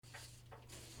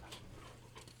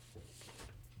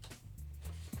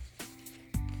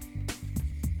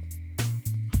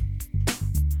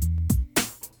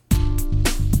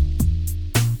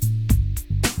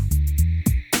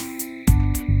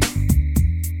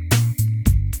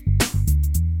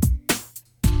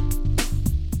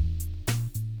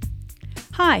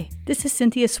Hi, this is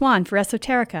Cynthia Swan for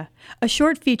Esoterica, a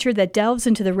short feature that delves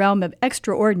into the realm of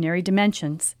extraordinary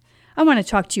dimensions. I want to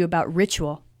talk to you about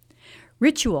ritual.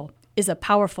 Ritual is a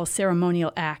powerful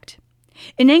ceremonial act.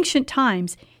 In ancient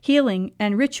times, healing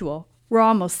and ritual were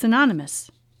almost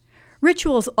synonymous.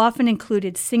 Rituals often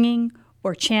included singing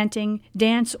or chanting,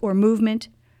 dance or movement,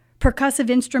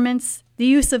 percussive instruments, the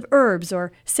use of herbs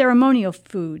or ceremonial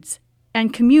foods,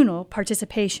 and communal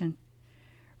participation.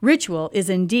 Ritual is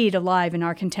indeed alive in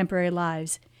our contemporary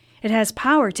lives. It has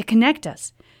power to connect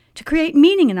us, to create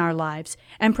meaning in our lives,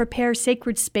 and prepare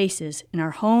sacred spaces in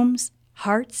our homes,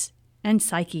 hearts, and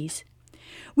psyches.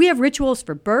 We have rituals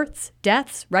for births,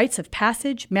 deaths, rites of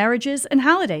passage, marriages, and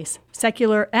holidays,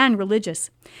 secular and religious.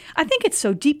 I think it's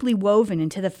so deeply woven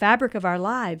into the fabric of our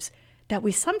lives that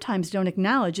we sometimes don't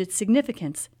acknowledge its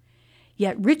significance.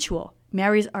 Yet ritual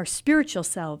marries our spiritual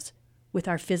selves with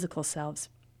our physical selves.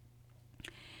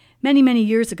 Many, many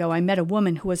years ago, I met a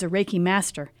woman who was a Reiki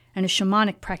master and a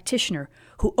shamanic practitioner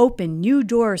who opened new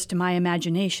doors to my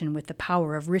imagination with the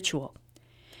power of ritual.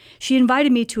 She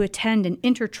invited me to attend an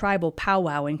intertribal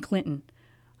powwow in Clinton.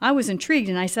 I was intrigued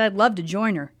and I said I'd love to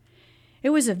join her.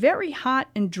 It was a very hot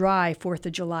and dry 4th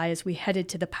of July as we headed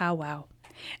to the powwow.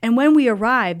 And when we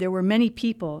arrived, there were many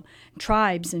people,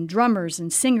 tribes and drummers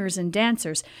and singers and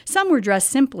dancers. Some were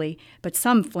dressed simply, but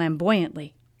some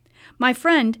flamboyantly. My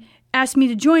friend asked me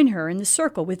to join her in the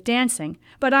circle with dancing,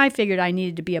 but I figured I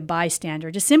needed to be a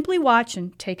bystander, to simply watch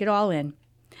and take it all in.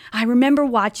 I remember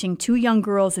watching 2 young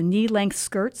girls in knee-length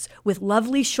skirts with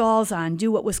lovely shawls on do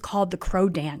what was called the crow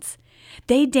dance.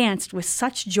 They danced with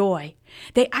such joy.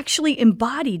 They actually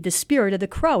embodied the spirit of the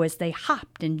crow as they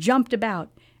hopped and jumped about,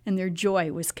 and their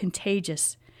joy was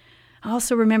contagious. I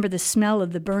also remember the smell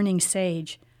of the burning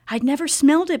sage. I'd never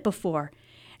smelled it before,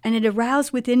 and it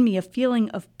aroused within me a feeling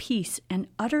of peace and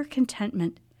utter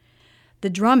contentment. The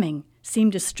drumming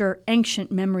seemed to stir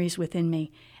ancient memories within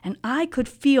me, and I could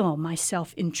feel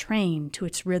myself entrained to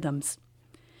its rhythms.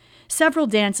 Several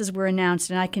dances were announced,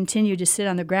 and I continued to sit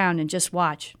on the ground and just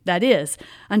watch. That is,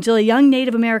 until a young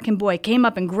Native American boy came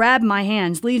up and grabbed my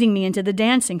hands, leading me into the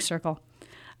dancing circle.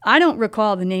 I don't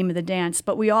recall the name of the dance,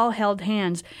 but we all held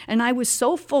hands, and I was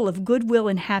so full of goodwill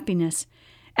and happiness.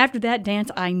 After that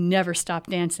dance, I never stopped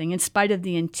dancing, in spite of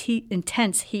the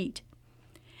intense heat.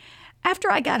 After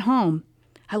I got home,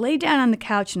 I lay down on the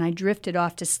couch and I drifted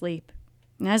off to sleep.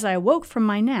 And as I awoke from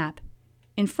my nap,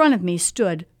 in front of me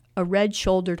stood a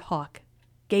red-shouldered hawk,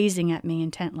 gazing at me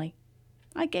intently.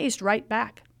 I gazed right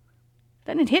back.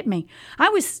 Then it hit me. I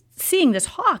was seeing this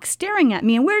hawk staring at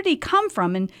me, and where did he come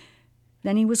from? And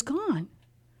then he was gone.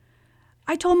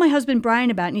 I told my husband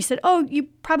Brian about it, and he said, "Oh, you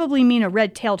probably mean a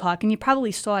red-tailed hawk, and you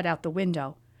probably saw it out the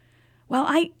window." Well,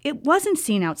 it wasn't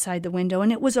seen outside the window,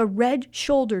 and it was a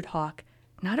red-shouldered hawk,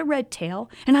 not a red tail,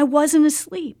 and I wasn't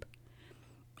asleep.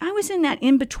 I was in that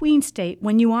in-between state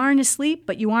when you aren't asleep,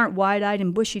 but you aren't wide-eyed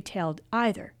and bushy-tailed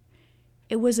either.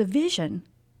 It was a vision,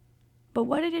 but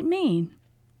what did it mean?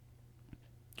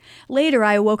 Later,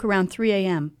 I awoke around 3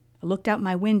 a.m. I looked out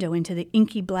my window into the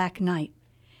inky black night.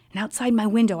 And outside my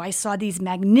window, I saw these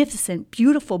magnificent,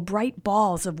 beautiful, bright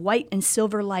balls of white and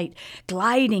silver light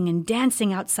gliding and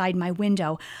dancing outside my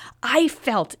window. I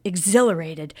felt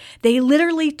exhilarated. They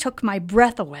literally took my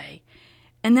breath away.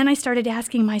 And then I started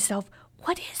asking myself,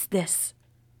 what is this?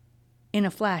 In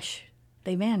a flash,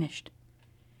 they vanished.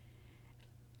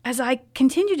 As I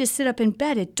continued to sit up in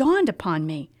bed, it dawned upon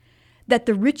me that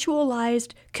the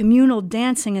ritualized communal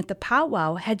dancing at the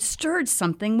powwow had stirred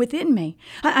something within me.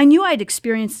 I knew I'd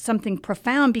experienced something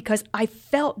profound because I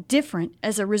felt different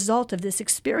as a result of this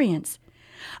experience.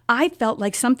 I felt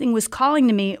like something was calling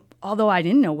to me, although I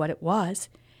didn't know what it was.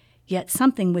 Yet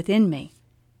something within me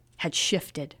had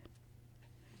shifted.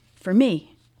 For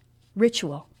me,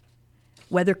 ritual,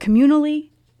 whether communally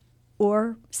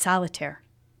or solitaire,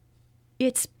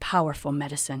 it's powerful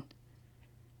medicine.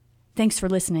 Thanks for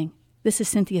listening. This is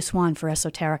Cynthia Swan for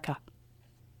Esoterica.